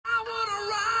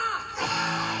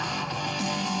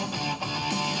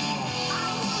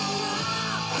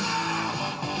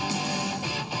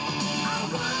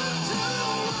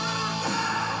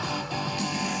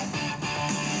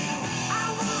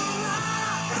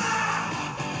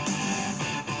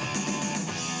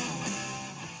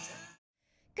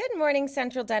morning,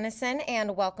 Central Denison,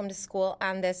 and welcome to school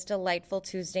on this delightful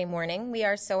Tuesday morning. We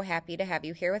are so happy to have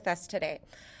you here with us today.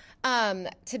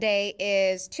 Today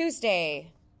is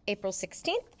Tuesday, April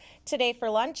 16th. Today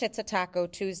for lunch, it's a Taco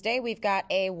Tuesday. We've got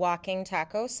a walking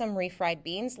taco, some refried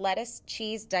beans, lettuce,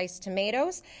 cheese, diced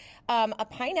tomatoes, a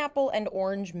pineapple and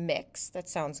orange mix. That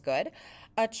sounds good.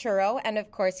 A churro, and of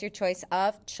course your choice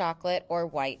of chocolate or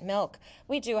white milk.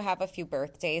 We do have a few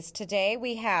birthdays today.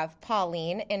 We have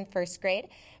Pauline in first grade.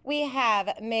 We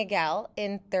have Miguel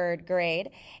in third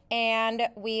grade. And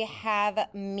we have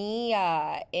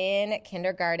Mia in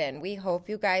kindergarten. We hope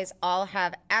you guys all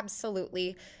have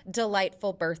absolutely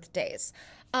delightful birthdays.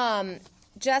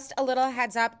 Just a little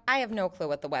heads up, I have no clue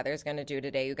what the weather is going to do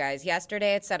today, you guys.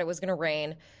 Yesterday it said it was going to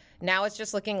rain. Now it's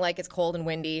just looking like it's cold and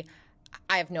windy.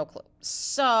 I have no clue.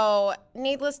 So,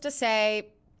 needless to say,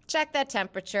 check that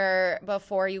temperature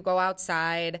before you go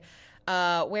outside.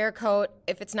 Wear a coat.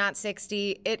 If it's not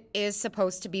 60, it is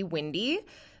supposed to be windy.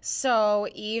 So,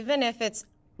 even if it's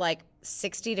like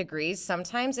 60 degrees,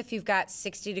 sometimes if you've got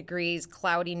 60 degrees,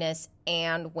 cloudiness,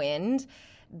 and wind,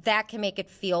 that can make it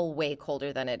feel way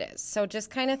colder than it is. So, just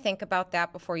kind of think about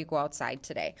that before you go outside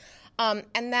today. And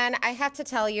then I have to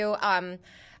tell you,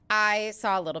 I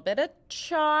saw a little bit of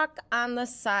chalk on the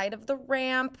side of the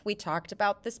ramp. We talked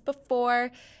about this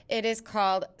before. It is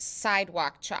called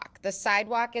sidewalk chalk. The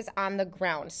sidewalk is on the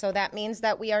ground, so that means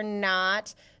that we are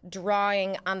not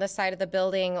drawing on the side of the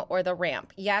building or the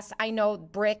ramp. Yes, I know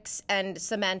bricks and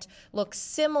cement look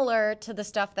similar to the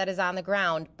stuff that is on the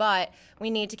ground, but we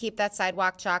need to keep that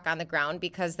sidewalk chalk on the ground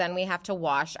because then we have to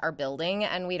wash our building,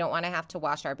 and we don't want to have to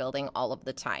wash our building all of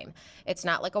the time. It's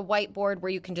not like a whiteboard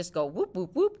where you can just go whoop,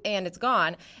 whoop, whoop, and it's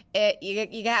gone.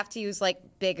 You have to use like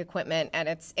big equipment, and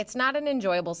it's not an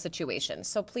enjoyable situation.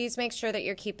 So please make sure that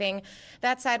you're keeping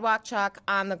that sidewalk chalk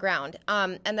on the ground.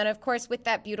 And then, of course, with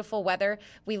that beautiful weather,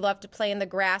 we love to play in the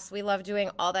grass. We love doing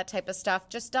all that type of stuff.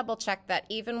 Just double check that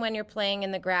even when you're playing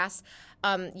in the grass,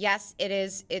 yes,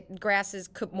 grass is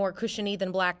more cushiony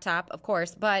than blacktop, of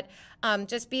course, but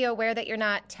just be aware that you're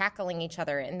not tackling each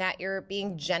other and that you're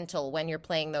being gentle when you're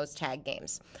playing those tag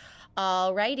games.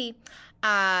 Alrighty,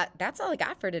 that's all I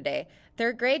got for today.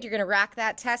 Third grade, you're going to rock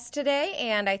that test today,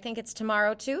 and I think it's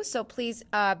tomorrow too, so please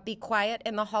be quiet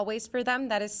in the hallways for them.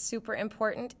 That is super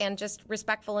important, and just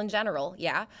respectful in general,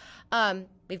 yeah?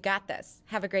 We've got this.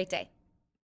 Have a great day.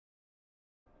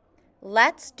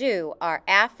 Let's do our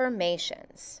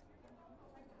affirmations.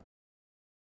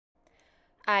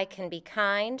 I can be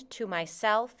kind to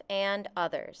myself and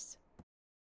others.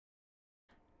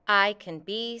 I can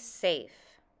be safe.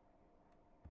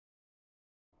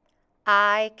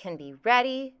 I can be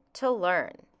ready to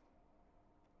learn.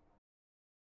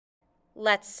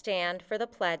 Let's stand for the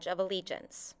Pledge of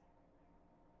Allegiance.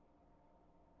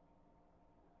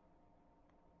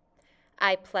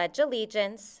 I pledge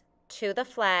allegiance to the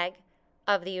flag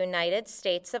of the United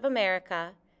States of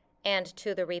America and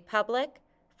to the republic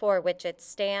for which it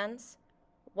stands,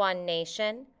 one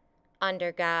nation,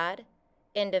 under God,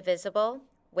 indivisible,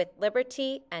 with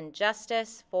liberty and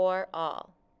justice for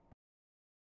all.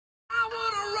 I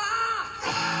wanna ride.